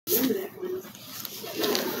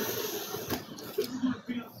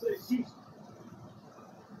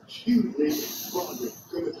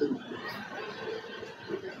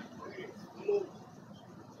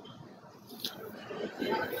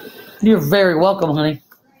You're very welcome, honey.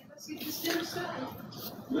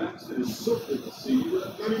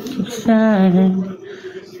 Shine.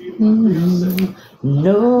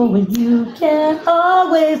 Knowing you can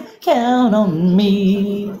always count on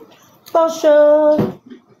me. For sure.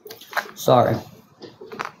 Sorry.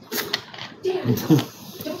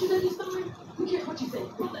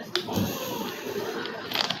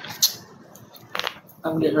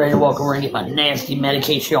 I'm getting ready to walk over and get my nasty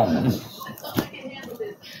medication.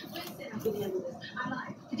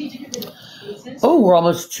 Oh, we're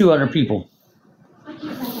almost 200 people.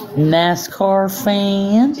 NASCAR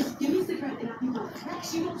fans.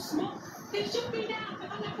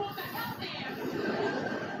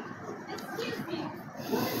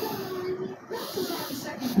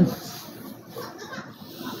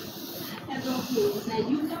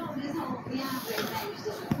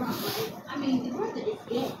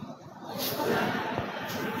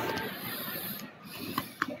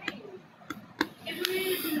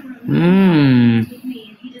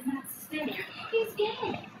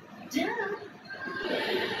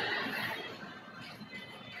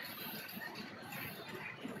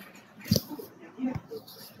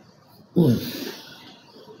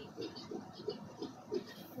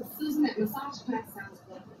 Susan, that massage class sounds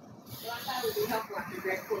good. Well, I thought it would be helpful after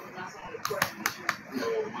Greg pulled and that's all the questions. No,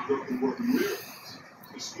 my girl can work miracles.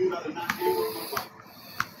 The school out of not going on my body.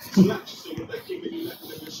 So not just so that came in you left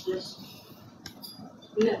with your stress.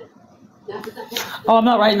 No. Oh, I'm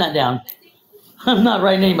not writing that down. I'm not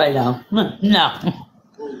writing anybody down. No.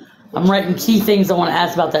 I'm writing key things I want to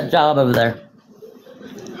ask about that job over there.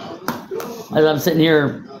 As I'm sitting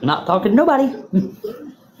here not talking to nobody.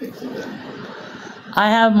 I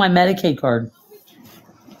have my Medicaid card.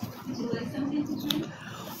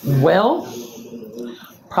 Well,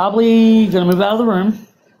 probably gonna move out of the room.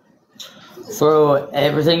 Throw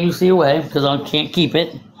everything you see away because I can't keep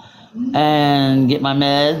it. And get my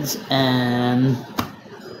meds and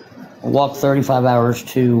walk 35 hours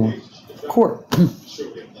to court.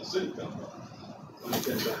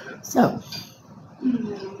 So.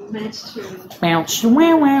 Bounce.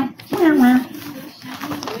 Wow, wow, wow, wow.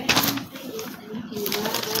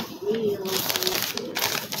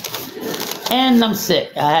 And I'm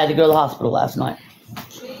sick. I had to go to the hospital last night.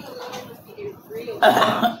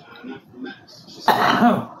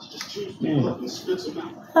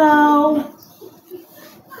 Oh.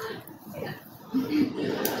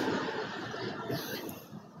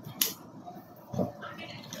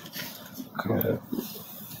 Okay.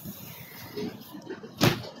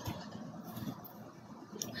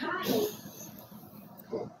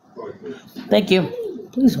 Thank you.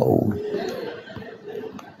 Please hold.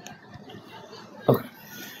 Okay.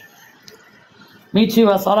 Me too.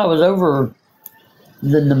 I thought I was over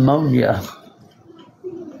the pneumonia.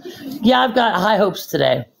 Yeah, I've got high hopes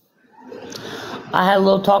today. I had a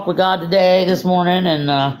little talk with God today, this morning, and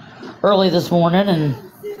early this morning,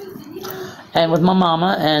 and with my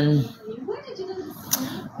mama, and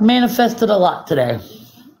manifested a lot today.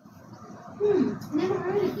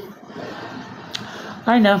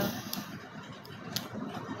 I know.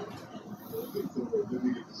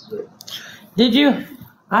 Did you?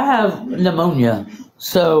 I have pneumonia,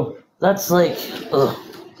 so that's like, ugh.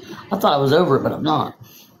 I thought I was over it, but I'm not.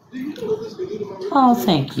 Oh,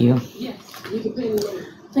 thank you.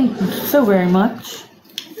 Thank you so very much.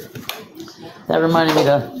 That reminded me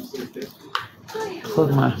to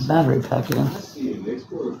plug my battery pack in.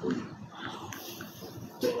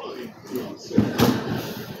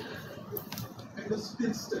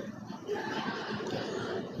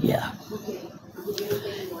 Yeah.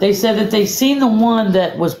 They said that they seen the one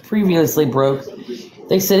that was previously broke.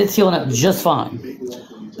 They said it's healing up just fine.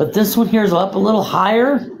 But this one here is up a little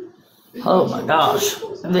higher. Oh my gosh.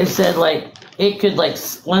 And they said like it could like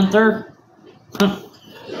splinter.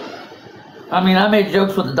 I mean, I made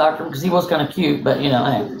jokes with the doctor because he was kind of cute, but you know,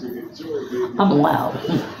 hey, I'm loud.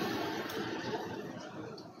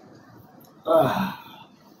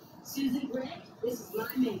 Susan Greg, this is my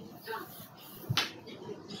name.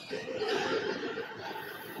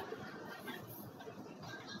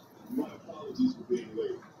 My apologies for being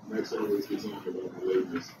late. Max always gets on about my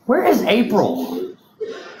lateness. Where is April?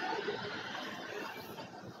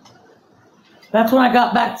 That's when I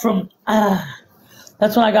got back from.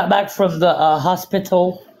 That's when I got back from the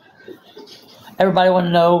hospital. Everybody wanted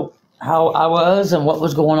to know how I was and what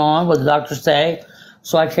was going on, what the doctors say.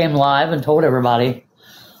 So I came live and told everybody.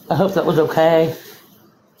 I hope that was okay.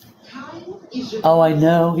 Oh, I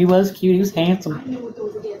know. He was cute. He was handsome.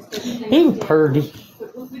 He was pretty.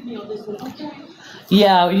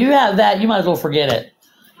 Yeah, you have that. You might as well forget it.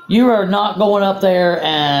 You are not going up there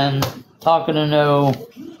and talking to no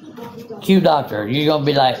cute doctor. You're going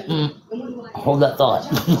to be like, hold that thought.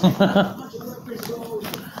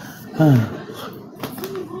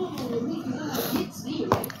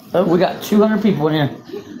 Oh, we got 200 people in here.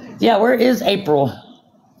 Yeah, where is April?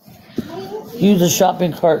 Use the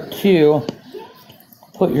shopping cart too.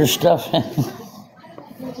 Put your stuff in.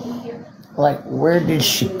 Like, where did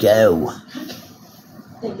she go?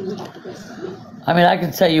 I mean, I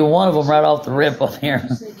can tell you one of them right off the rip up here.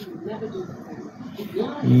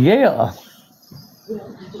 Yeah.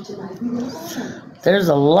 There's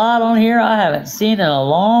a lot on here I haven't seen in a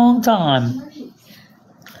long time.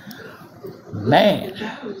 Man.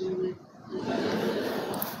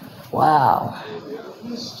 Wow.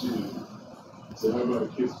 So how about a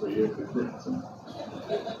kiss for you and friends?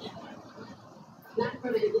 Not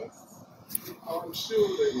for the guests. I'm sure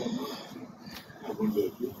they won't mind. I wonder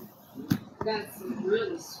if you. That's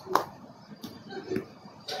really sweet.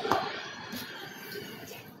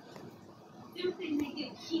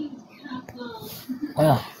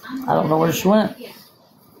 Well, I don't know where she went.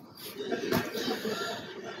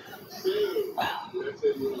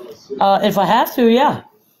 If I have to, yeah.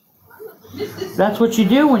 That's what you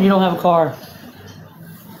do when you don't have a car.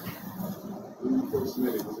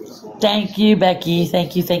 Thank you, Becky.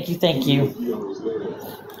 Thank you, thank you, thank you.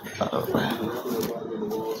 Uh-oh.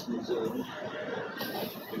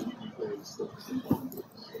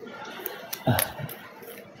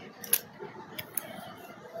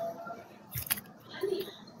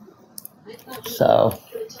 So,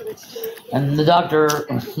 and the doctor,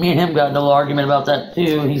 me and him got in a little argument about that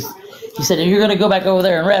too. He said, you're going to go back over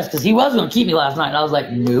there and rest, because he was going to keep me last night. And I was like,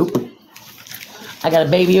 nope. I got a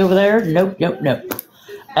baby over there. Nope, nope, nope.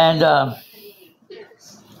 And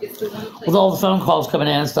with all the phone calls coming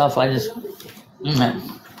in and stuff, I just,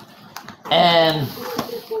 and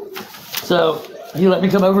so he let me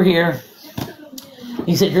come over here.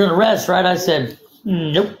 He said, you're going to rest, right? I said,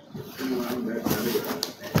 nope.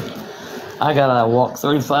 I gotta walk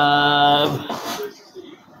 35.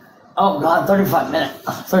 Oh God,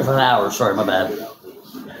 35 hours. Sorry, my bad.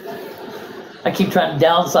 I keep trying to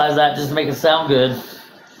downsize that just to make it sound good.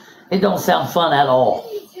 It don't sound fun at all.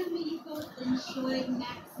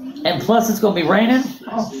 And plus, it's gonna be raining.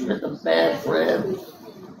 Oh, shit, the bad Fred.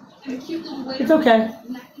 It's okay.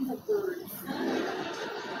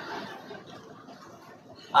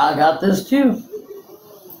 I got this too.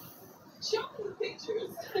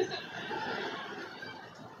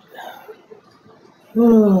 I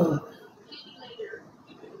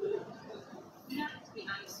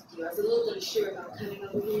was a little unsure about coming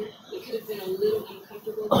over here. It could have been a little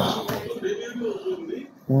uncomfortable.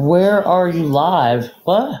 Where are you live?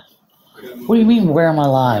 What? What do you mean, where am I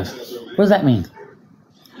live? What does that mean?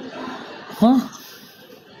 Huh?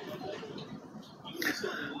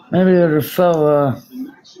 Maybe there's a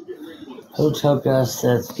hotel guest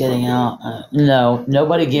that's getting out. No,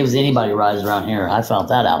 nobody gives anybody rides around here. I found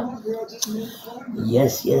that out.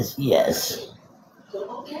 Yes, yes, yes.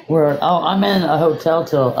 I'm in a hotel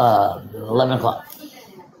till 11 o'clock.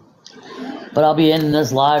 But I'll be in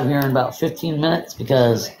this live here in about 15 minutes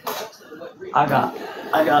because I got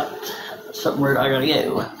somewhere I gotta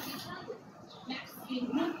go.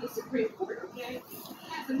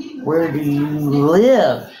 Where do you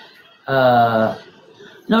live?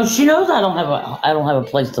 No, she knows I don't have a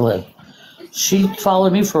place to live. She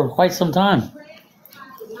followed me for quite some time.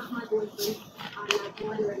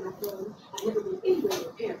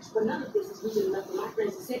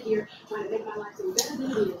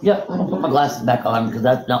 Yep, I'm gonna put my glasses back on because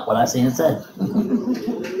that's not what I seen it said.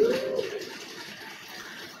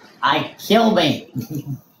 I kill me.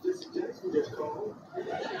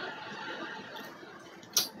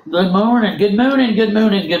 Good morning, good morning, good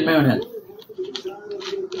morning, good morning.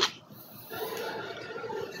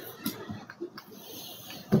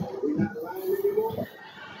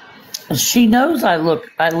 She knows I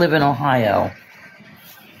live in Ohio.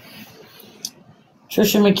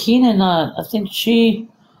 Trisha McKeenan, I think she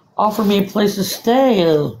offered me a place to stay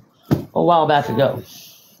a while back ago.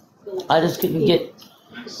 I just couldn't get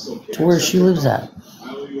to where she lives at.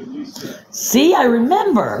 See, I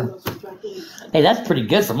remember. Hey, that's pretty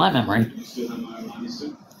good for my memory.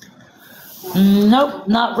 Nope,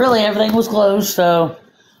 not really. Everything was closed, so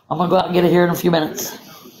I'm going to go out and get it here in a few minutes.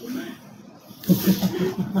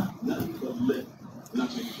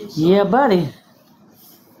 Yeah, buddy.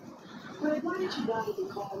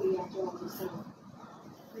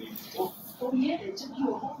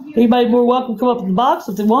 Anybody more welcome to come up in the box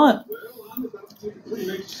if they want.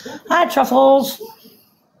 Hi, Truffles.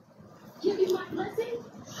 Give you my blessing?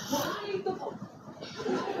 Well, I ain't the Pope.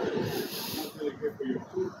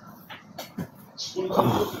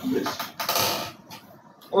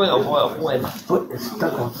 Boy, my foot is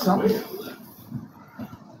stuck on something.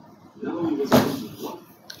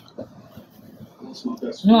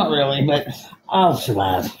 Not really, but I'll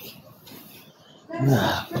survive.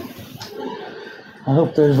 I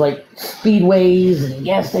hope there's like speedways and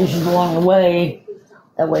gas stations along the way.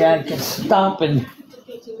 That way I can stop and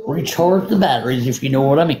recharge the batteries, if you know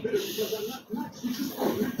what I mean.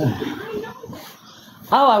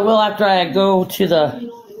 Oh, I will after I go to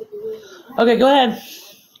the... Okay, go ahead.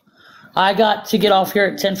 I got to get off here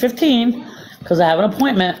at 10:15 because I have an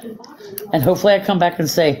appointment. And hopefully I come back and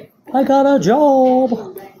say, I got a job.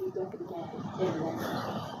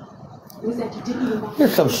 Here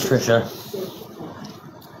comes Trisha.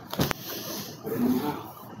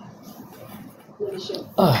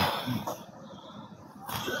 Oh.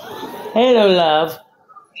 Hello, love.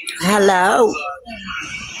 Hello.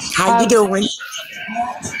 How you doing?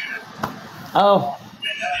 Oh.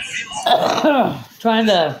 Trying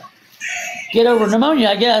to get over pneumonia,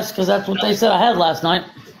 I guess, because that's what they said I had last night.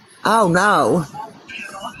 Oh, no.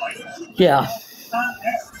 Yeah.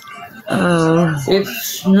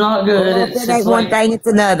 It's not good. It's ain't one thing, it's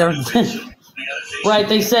another. Right,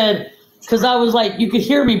 they said, because I was like, you could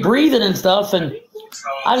hear me breathing and stuff, and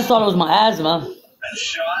I just thought it was my asthma.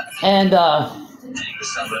 And I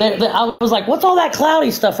was like, what's all that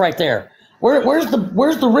cloudy stuff right there? Where's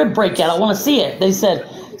the rib break at? I want to see it. They said,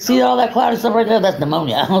 see all that cloudy stuff right there? That's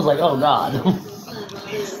pneumonia. I was like, oh, God.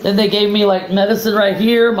 Then they gave me, like, medicine right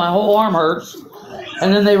here. My whole arm hurts.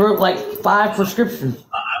 And then they wrote, like, 5 prescriptions.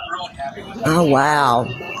 Oh, wow.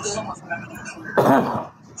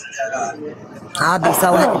 I'll be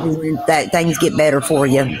so happy when things get better for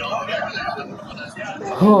you.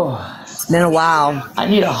 It's been a while. I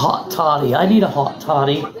need a hot toddy.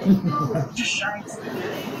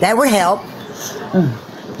 That would help.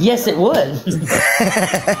 Yes, it would.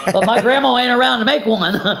 But my grandma ain't around to make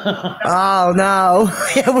one. Oh, no.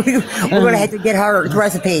 We're going to have to get her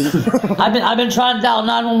recipe. I've been trying to dial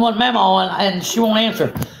 911 memo, and she won't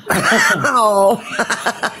answer. Oh.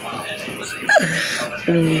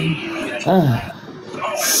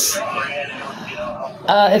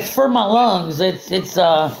 It's for my lungs. It's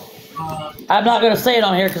I'm not going to say it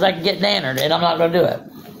on here because I can get nannered, and I'm not going to do it.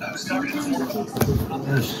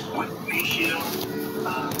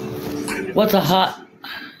 What's a hot...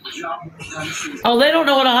 Oh, they don't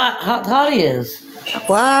know what a hot toddy is.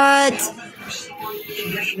 What?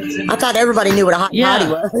 I thought everybody knew what a hot toddy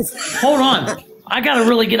was. Hold on. I got to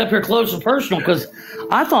really get up here close and personal because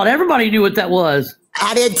I thought everybody knew what that was.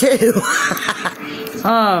 I did too.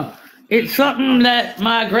 It's something that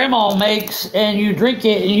my grandma makes, and you drink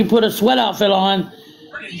it, and you put a sweat outfit on,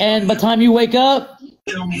 and by the time you wake up,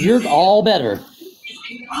 you're all better.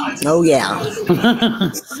 Oh, yeah.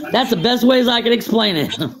 That's the best ways I can explain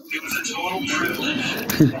it.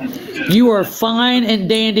 You are fine and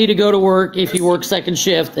dandy to go to work if you work second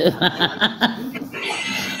shift. And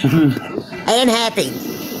happy.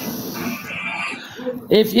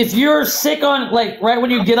 If you're sick on, like, right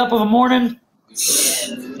when you get up in the morning,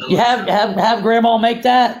 you have grandma make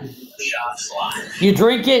that. You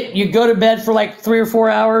drink it, you go to bed for like 3 or 4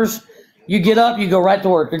 hours, you get up, you go right to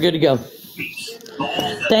work, you're good to go.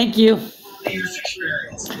 Thank you.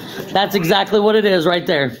 That's exactly what it is right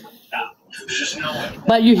there.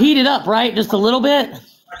 But you heat it up, right? Just a little bit?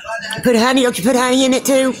 Put honey, don't you put honey in it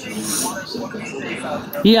too?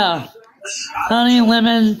 Yeah. Honey,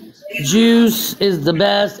 lemon, juice is the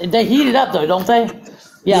best. They heat it up though, don't they?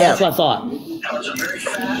 Yeah, that's what I thought.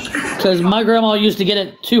 Because my grandma used to get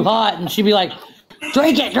it too hot and she'd be like,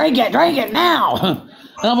 drink it now.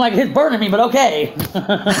 And I'm like, it's burning me, but okay.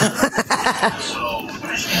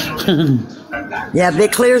 Yeah, but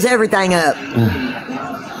it clears everything up.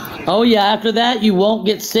 Oh, yeah, after that, you won't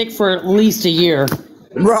get sick for at least a year.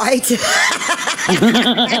 Right.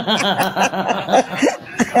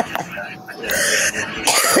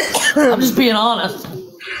 I'm just being honest.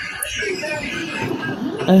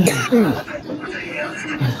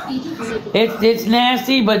 It's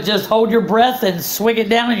nasty, but just hold your breath and swig it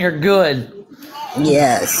down and you're good.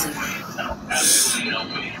 Yes.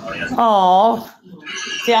 Aw.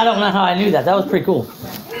 See, I don't know how I knew that. That was pretty cool.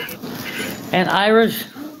 And Irish?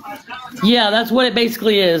 Yeah, that's what it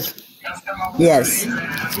basically is. Yes.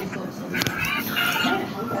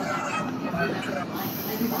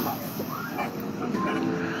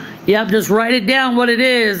 Yep, just write it down what it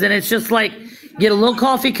is, and it's just like, get a little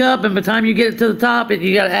coffee cup, and by the time you get it to the top,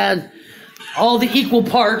 you gotta add all the equal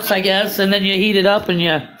parts, I guess, and then you heat it up, and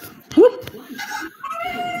you, whoop.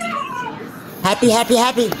 Happy, happy,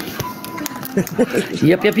 happy.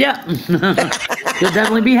 Yep. You'll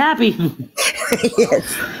definitely be happy. Yes.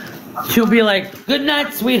 She'll be like, "Good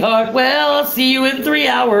night, sweetheart. Well, I'll see you in 3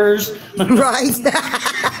 hours." Right.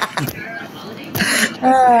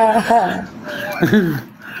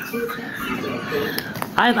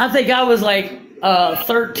 I think I was like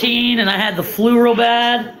 13, and I had the flu real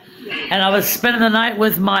bad, and I was spending the night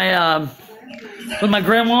with my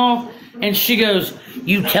grandma, and she goes,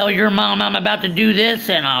 "You tell your mom I'm about to do this,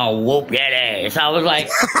 and I'll whoop that ass." I was like,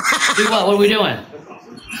 "Do what? What are we doing?"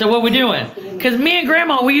 So what are we doing? Because me and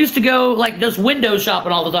grandma, we used to go like just window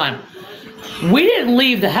shopping all the time. We didn't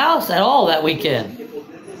leave the house at all that weekend.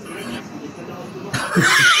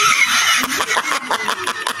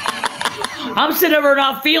 I'm sitting over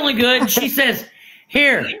not feeling good, and she says,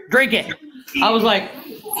 "Here, drink it." I was like,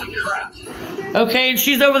 okay, and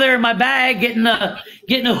she's over there in my bag getting a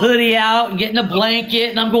hoodie out and getting a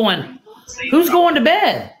blanket, and I'm going, "Who's going to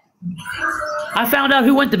bed?" I found out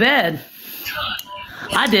who went to bed.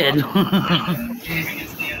 I did.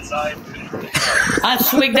 I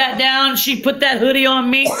swigged that down. She put that hoodie on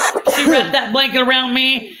me. She wrapped that blanket around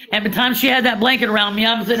me. And by the time she had that blanket around me,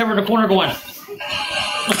 I'm sitting over in the corner going,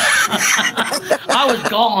 I was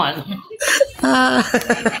gone.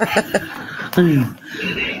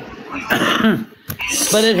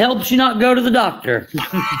 But it helps you not go to the doctor.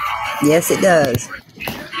 Yes, it does.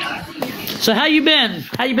 So how you been?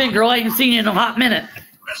 How you been, girl? I ain't seen you in a hot minute.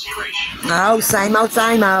 Oh, same old,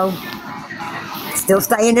 same old. Still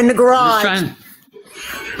staying in the garage.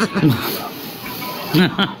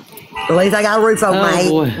 At least I got a roof over my head.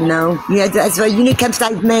 Boy. No, yeah, that's why you need to come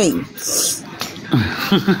stay with me.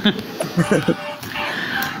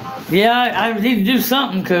 Yeah, I need to do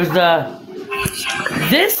something because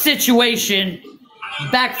this situation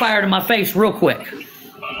backfired in my face real quick.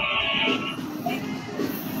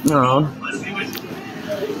 Oh.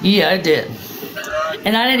 Yeah, it did.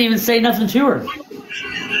 And I didn't even say nothing to her.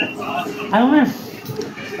 I don't know.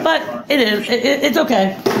 But it is. It's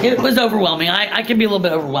okay. It was overwhelming. I can be a little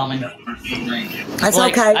bit overwhelming. That's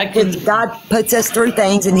Like, okay. I can- God puts us through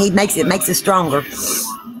things, and He makes us stronger.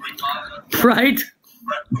 Right?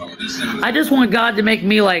 I just want God to make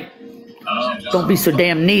me like, don't be so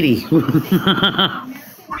damn needy. I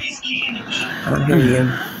hear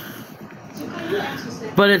you.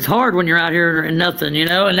 But it's hard when you're out here and nothing, you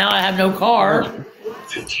know? And now I have no car.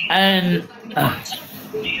 And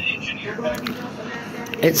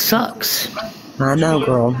it sucks. I know,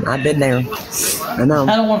 girl. I've been there. I know.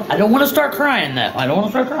 I don't want to start crying though. I don't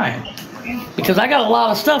want to start crying. Because I got a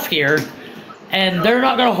lot of stuff here and they're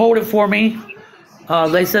not going to hold it for me.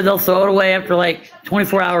 They said they'll throw it away after like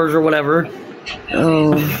 24 hours or whatever.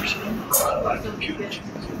 Oh.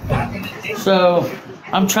 So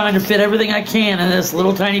I'm trying to fit everything I can in this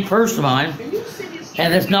little tiny purse of mine,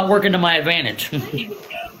 and it's not working to my advantage.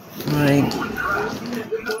 Right.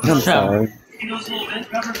 I'm sorry.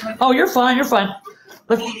 Oh, you're fine. You're fine.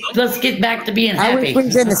 Let's get back to being I wish happy. we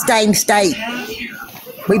was in the same state.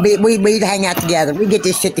 We'd hang out together. We get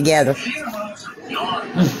this shit together.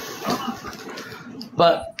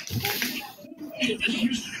 But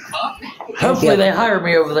hopefully they hire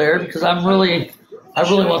me over there because I really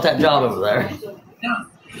want that job over there.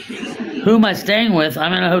 Who am I staying with?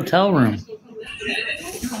 I'm in a hotel room.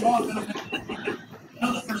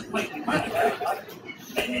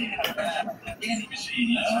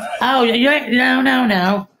 Oh, yeah,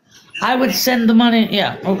 no. I would send the money.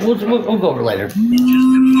 Yeah, we'll go over later.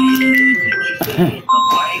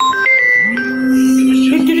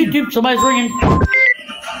 Somebody's ringing.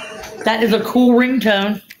 That is a cool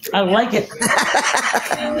ringtone. I like it.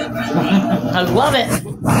 I love it.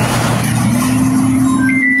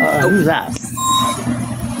 Who's that?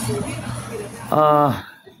 Well,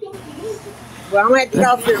 I'm going to have to get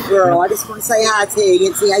off here, girl. I just want to say hi to you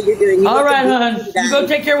and see how you're doing. All right, hon. You go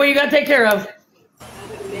take care of what you got to take care of.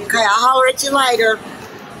 Okay, I'll holler at you later.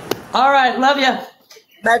 All right, love you.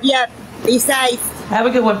 Love you. Be safe. Have a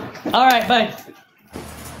good one. All right, bye.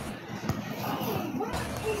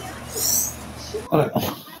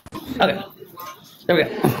 Okay. There we go.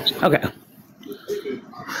 Okay.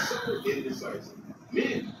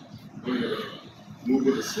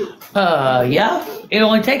 Yeah. It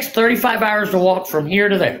only takes 35 hours to walk from here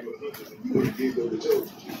to there.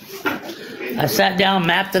 I sat down,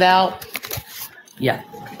 mapped it out. Yeah.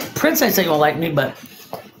 Princess ain't gonna like me, but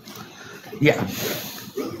yeah.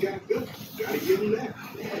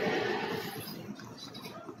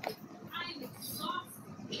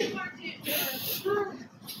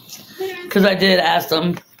 Because I did ask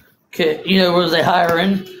them, was they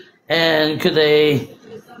hiring, and could they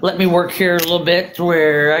let me work here a little bit to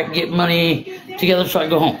where I can get money together so I can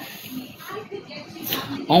go home.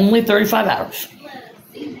 Only 35 hours.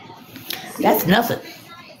 That's nothing.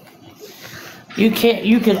 You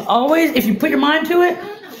can always, if you put your mind to it,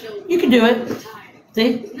 you can do it.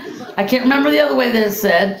 See? I can't remember the other way that it's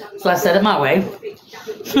said, so I said it my way.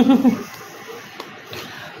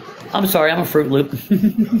 I'm sorry, I'm a Fruit Loop.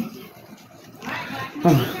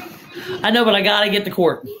 I know, but I gotta get to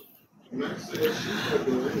court.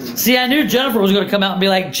 See, I knew Jennifer was gonna come out and be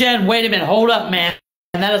like, Jen, wait a minute, hold up, man.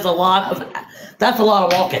 And that's a lot of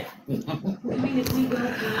walking.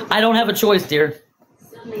 I don't have a choice, dear.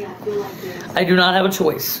 I do not have a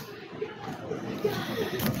choice.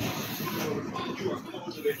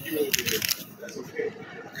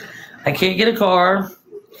 I can't get a car.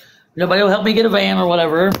 Nobody will help me get a van or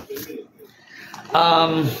whatever.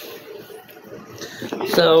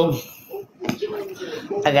 So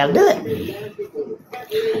I gotta do it.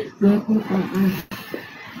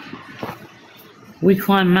 We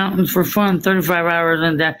climb mountains for fun, 35 hours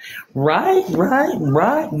and that. Right.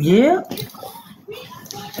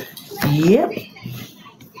 Yep.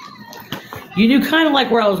 You knew kind of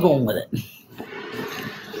like where I was going with it.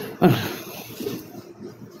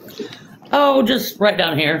 Oh, just right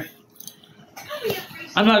down here.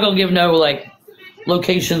 I'm not gonna give no like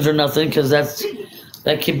locations or nothing because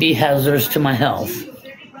that could be hazardous to my health.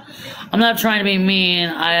 I'm not trying to be mean,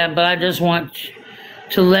 but I just want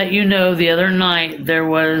to let you know the other night there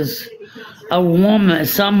was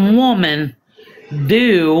some woman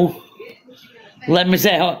let me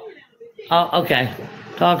say, oh, okay,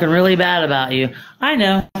 talking really bad about you. I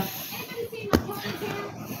know.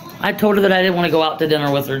 I told her that I didn't want to go out to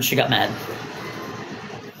dinner with her and she got mad.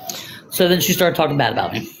 So then she started talking bad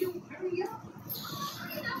about me.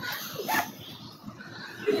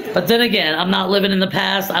 But then again, I'm not living in the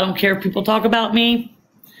past. I don't care if people talk about me.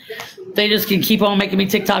 They just can keep on making me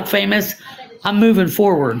TikTok famous. I'm moving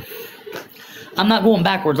forward. I'm not going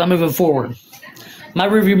backwards. I'm moving forward. My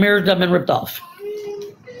rearview mirror's done been ripped off.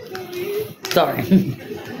 Sorry.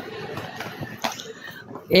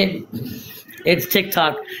 It's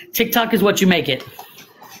TikTok. TikTok is what you make it.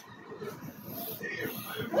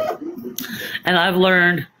 And I've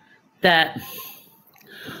learned that,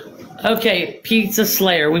 okay, Pizza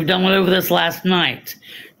Slayer, we've done one over this last night.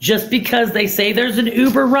 Just because they say there's an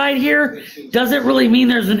Uber ride here, doesn't really mean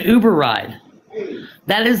there's an Uber ride.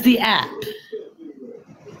 That is the app.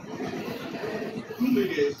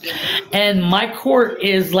 And my court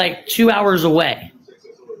is like 2 hours away.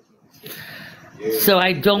 So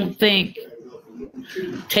I don't think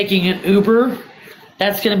taking an Uber,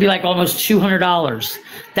 that's going to be like almost $200.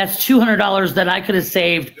 That's $200 that I could have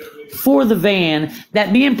saved for the van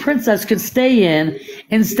that me and Princess could stay in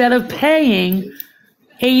instead of paying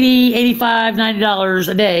 $80, $85, $90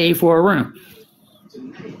 a day for a room.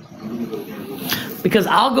 Because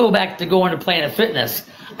I'll go back to going to Planet Fitness.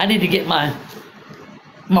 I need to get my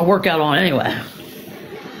workout on anyway.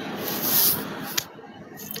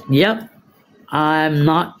 Yep. I'm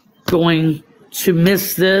not going to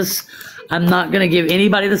miss this. I'm not going to give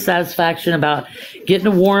anybody the satisfaction about getting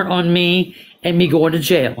a warrant on me and me going to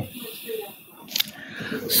jail.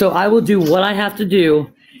 So I will do what I have to do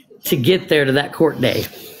to get there to that court day.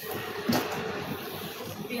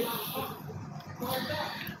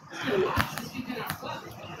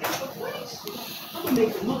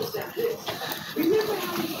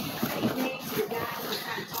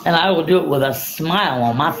 And I will do it with a smile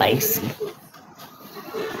on my face.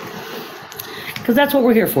 Because that's what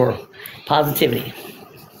we're here for. Positivity.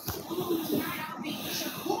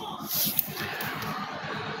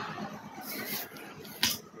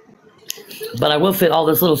 But I will fit all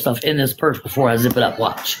this little stuff in this purse before I zip it up.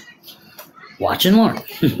 Watch. Watch and learn.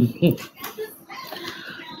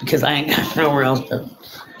 Because I ain't got nowhere else to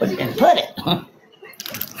put it.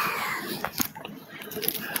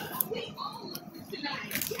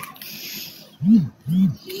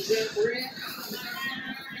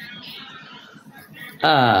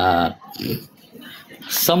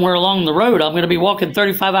 Somewhere along the road, I'm going to be walking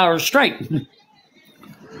 35 hours straight.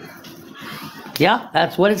 Yeah,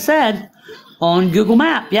 that's what it said on Google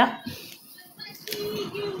Map. Yeah.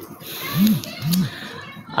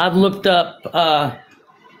 I've looked up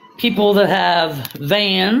people that have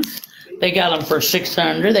vans. They got them for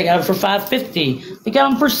 $600. They got them for $550. They got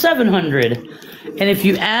them for $700. And if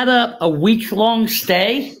you add up a week-long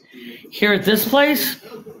stay here at this place,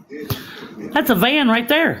 that's a van right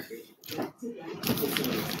there.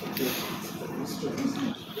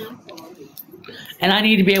 And I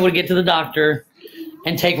need to be able to get to the doctor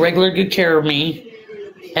and take regular good care of me.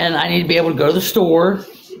 And I need to be able to go to the store.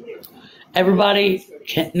 Everybody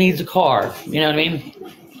needs a car. You know what I mean?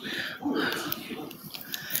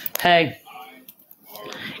 Hey,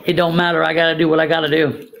 it don't matter. I gotta do what I gotta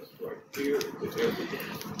do.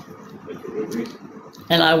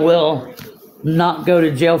 And I will not go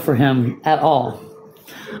to jail for him at all.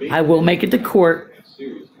 I will make it to court,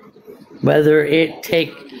 whether it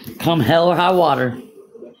come hell or high water.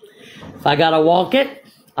 If I gotta walk it,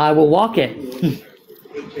 I will walk it.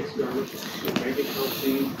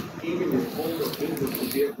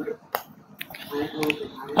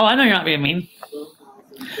 Oh, I know you're not being mean.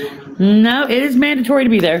 No, it is mandatory to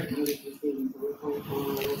be there.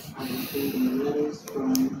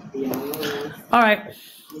 All right.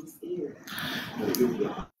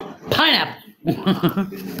 Pineapple.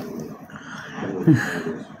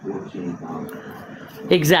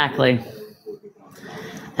 Exactly.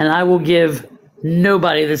 And I will give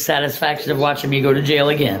nobody the satisfaction of watching me go to jail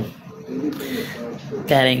again.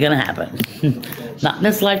 That ain't gonna happen. Not in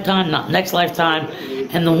this lifetime, not next lifetime,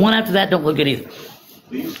 and the one after that don't look good either.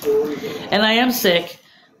 And I am sick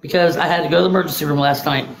because I had to go to the emergency room last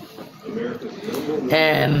night.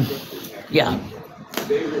 And yeah.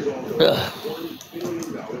 Ugh.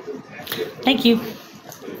 Thank you.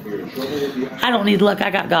 I don't need luck. I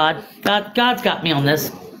got God. God's got me on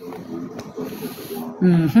this.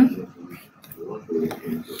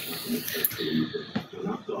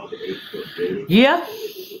 Yeah.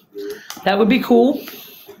 That would be cool.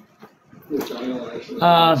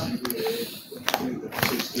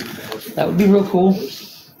 That would be real cool.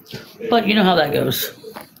 But you know how that goes.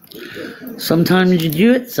 Sometimes you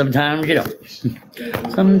do it, sometimes you don't.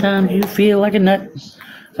 Sometimes you feel like a nut,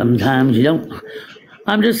 sometimes you don't.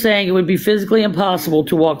 I'm just saying it would be physically impossible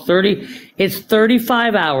to walk 30. It's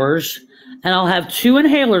 35 hours, and I'll have 2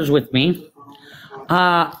 inhalers with me.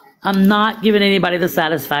 I'm not giving anybody the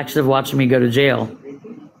satisfaction of watching me go to jail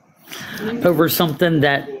over something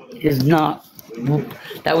that is not,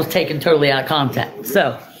 that was taken totally out of context.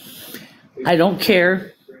 So, I don't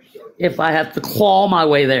care if I have to claw my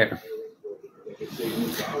way there.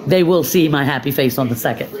 They will see my happy face on the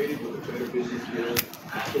second.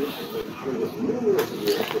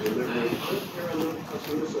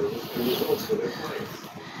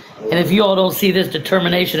 And if you all don't see this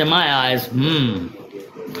determination in my eyes,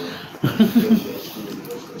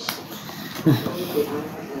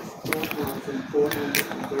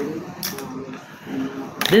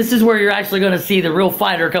 this is where you're actually going to see the real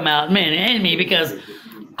fighter come out, man, and me, because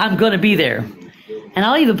I'm going to be there. And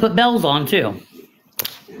I'll even put bells on, too.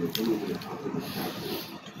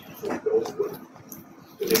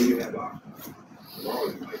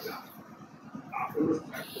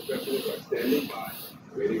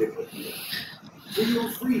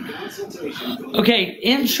 Okay,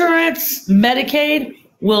 insurance, Medicaid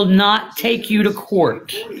will not take you to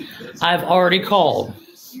court. I've already called.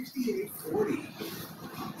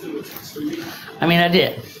 I mean, I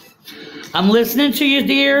did. I'm listening to you,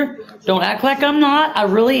 dear. Don't act like I'm not. I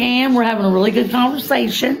really am. We're having a really good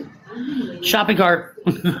conversation. Shopping cart.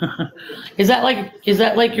 Is that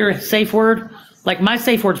like your safe word? Like my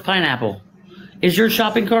safe word's pineapple. Is your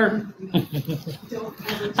shopping cart?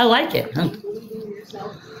 I like it.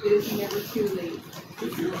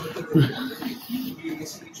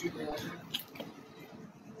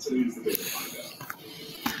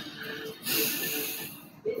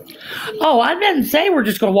 Oh, I didn't say we're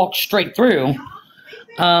just going to walk straight through.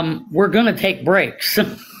 We're going to take breaks.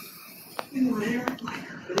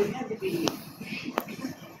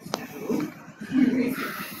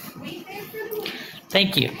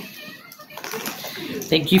 Thank you.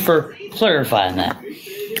 Thank you for clarifying that.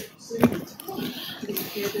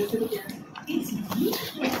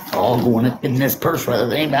 All going in this purse,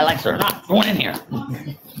 whether anybody likes it or not, going in here.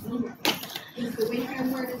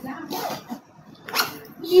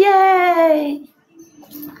 Yay!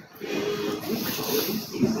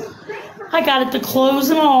 I got it to close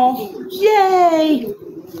and all. Yay!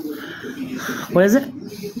 What is it?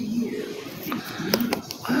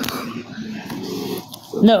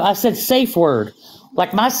 No, I said safe word.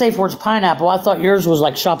 Like my safe word's pineapple. I thought yours was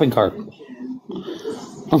like shopping cart.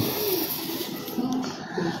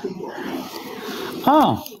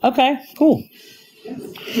 Oh, okay, cool.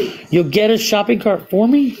 You'll get a shopping cart for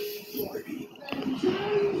me?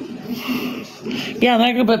 Yeah, and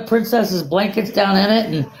I can put Princess's blankets down in it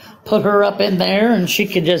and put her up in there, and she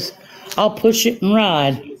can just, I'll push it and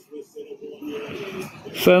ride.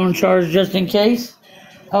 Phone charge just in case?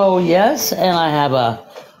 Oh, yes, and I have a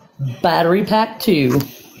battery pack too.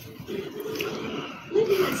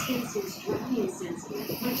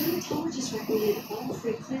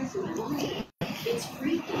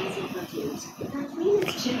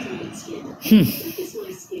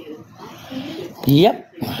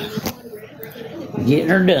 Yep. Getting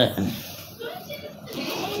her done.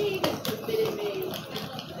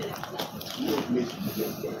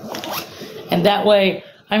 And that way,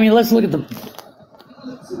 I mean, let's look at the...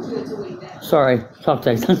 Sorry, talk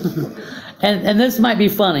text. and this might be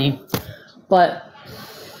funny, but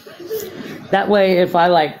that way if I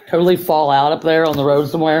like totally fall out up there on the road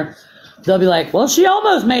somewhere, they'll be like, well, she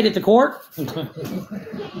almost made it to court.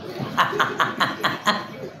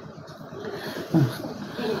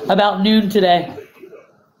 About noon today.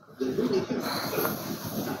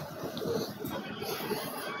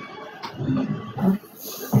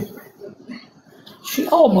 She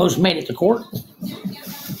almost made it to court.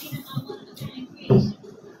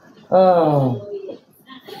 Oh.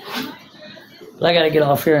 I gotta get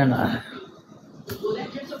off here and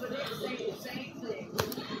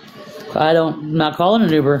I'm not calling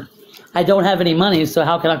an Uber. I don't have any money, so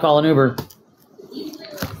how can I call an Uber?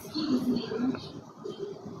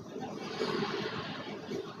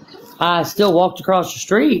 I still walked across the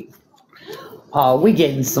street. Oh, we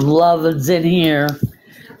getting some lovin's in here.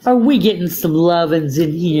 Are we getting some lovin's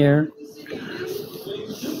in here?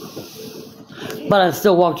 But I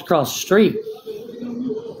still walked across the street.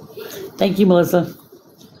 Thank you, Melissa.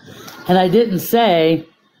 And I didn't say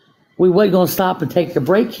we weren't going to stop and take a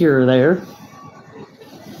break here or there.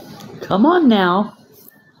 Come on now.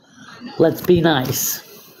 Let's be nice.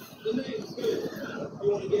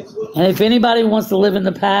 And if anybody wants to live in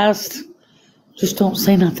the past, just don't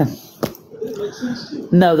say nothing.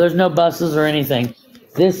 No, there's no buses or anything.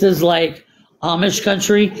 This is like Amish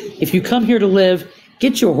country. If you come here to live,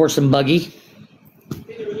 get your horse and buggy.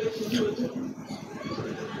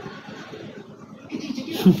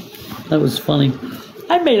 That was funny.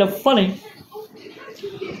 I made a funny.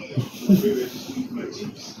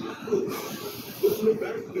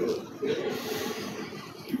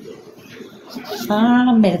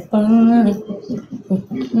 I made a funny.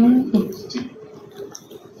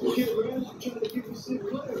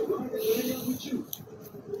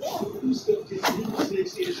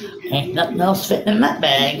 Ain't nothing else fitting in that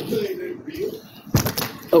bag.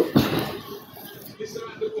 Oh.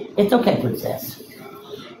 It's okay, princess.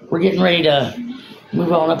 We're getting ready to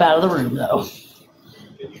move on up out of the room, though.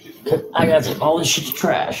 I gotta take all this shit to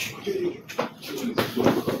trash.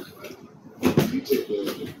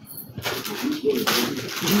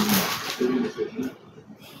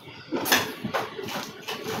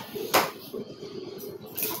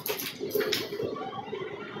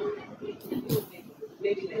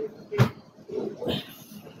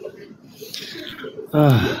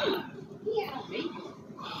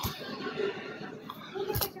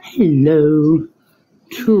 Hello,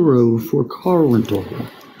 Turo for car rental.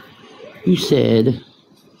 You said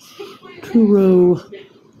Turo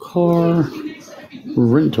car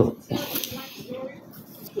rental.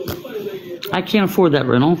 I can't afford that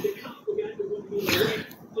rental.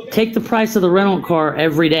 Take the price of the rental car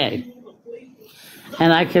every day,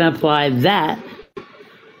 and I can apply that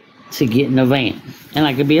to get in a van, and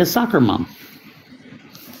I could be a soccer mom.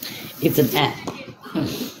 It's an app.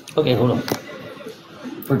 Okay, hold on.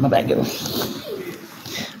 Where'd my bag go?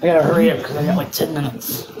 I gotta hurry up because I got like 10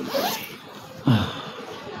 minutes.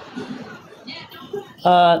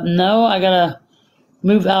 No, I gotta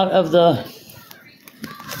move out of the...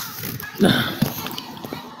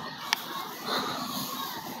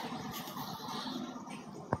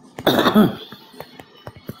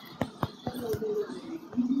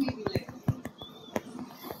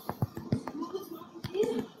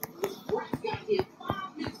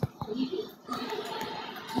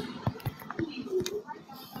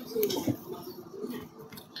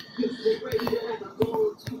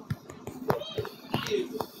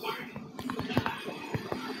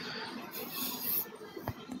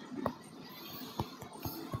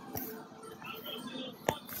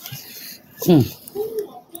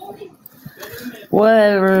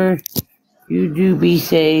 Whatever. You do be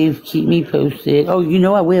safe. Keep me posted. Oh, you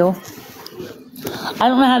know I will. I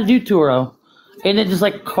don't know how to do Turo. Isn't it just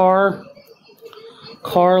like car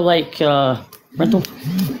like rental?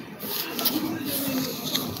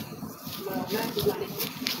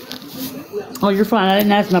 Oh, you're fine. I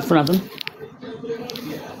didn't ask enough for nothing.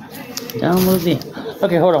 Download the app.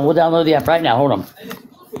 Okay, hold on. We'll download the app right now. Hold on.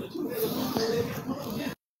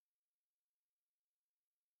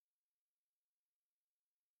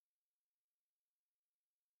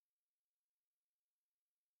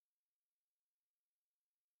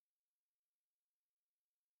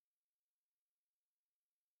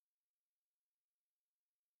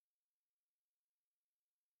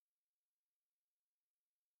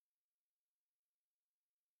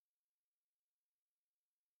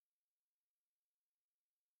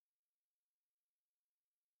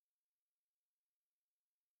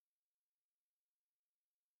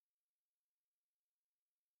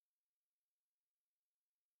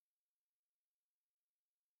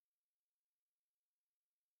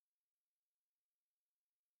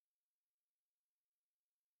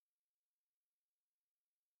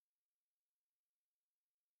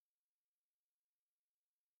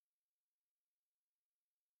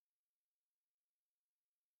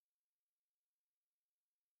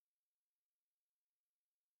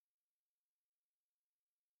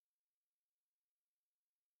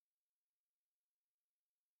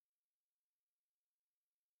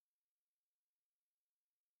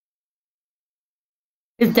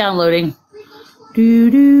 It's downloading.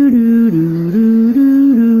 Do do do do do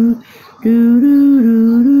do do do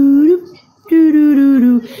do do do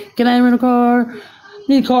do. Can I rent a car?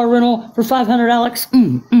 Need a car rental for $500, Alex.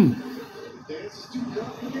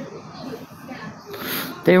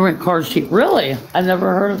 They rent cars cheap. Really? I've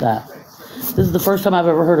never heard of that. This is the first time I've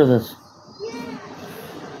ever heard of this.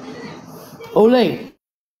 Ole.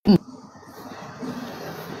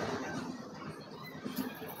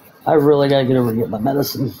 I really gotta get over and get my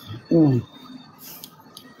medicine.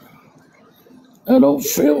 I don't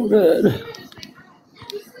feel good.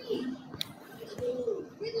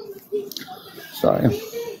 Sorry.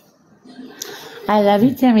 I love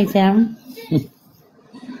you, Timmy Tim.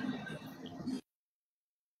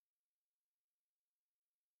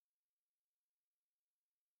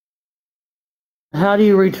 How do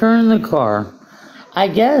you return the car? I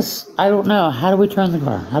guess, I don't know. How do we turn the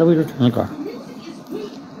car? How do we return the car?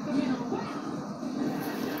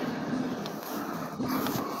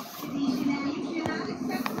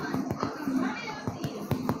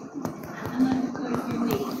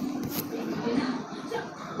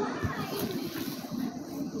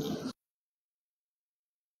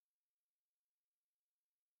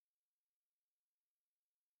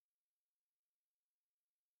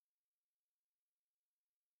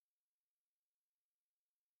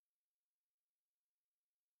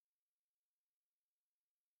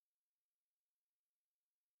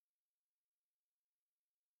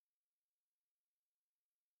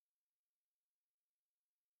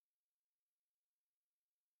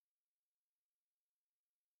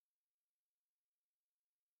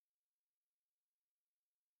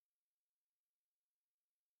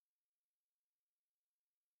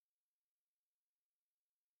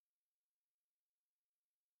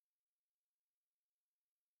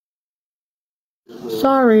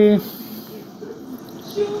 Sorry.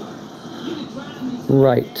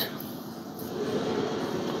 Right.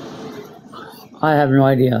 I have no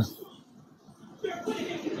idea.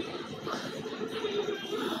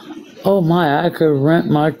 Oh my, I could rent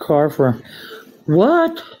my car for...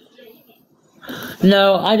 What?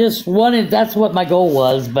 No, I just wanted... That's what my goal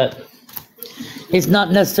was, but... It's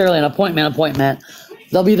not necessarily an appointment.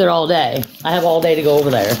 They'll be there all day. I have all day to go over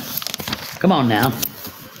there. Come on now.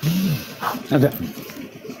 Okay.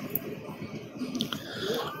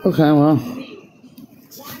 Okay, well.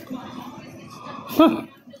 Huh.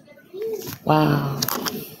 Wow.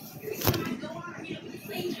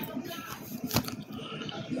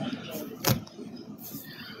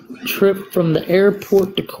 Trip from the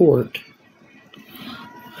airport to court.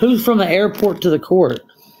 Who's from the airport to the court?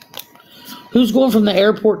 Who's going from the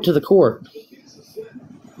airport to the court?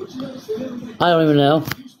 I don't even know.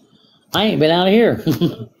 I ain't been out of here.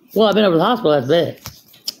 Well, I've been over to the hospital, that's it.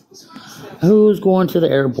 Who's going to the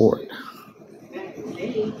airport?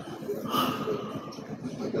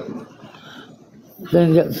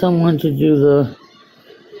 Then get someone to do the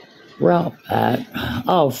route back.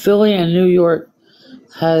 Oh, Philly and New York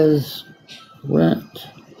has rent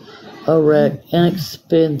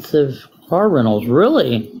inexpensive car rentals.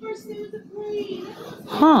 Really?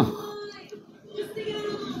 Huh.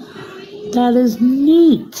 That is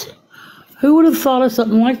neat. Who would have thought of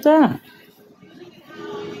something like that?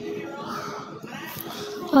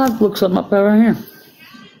 I'll have to look something up over here.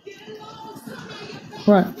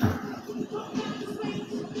 Right.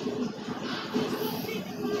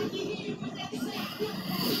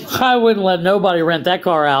 I wouldn't let nobody rent that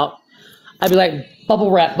car out. I'd be like, bubble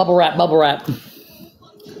wrap, bubble wrap, bubble wrap.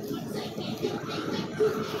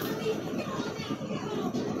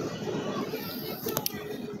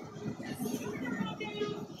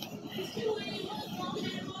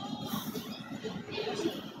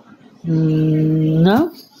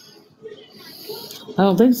 No, I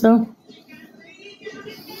don't think so.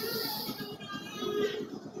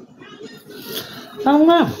 I don't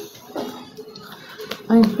know.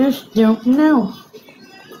 I just don't know.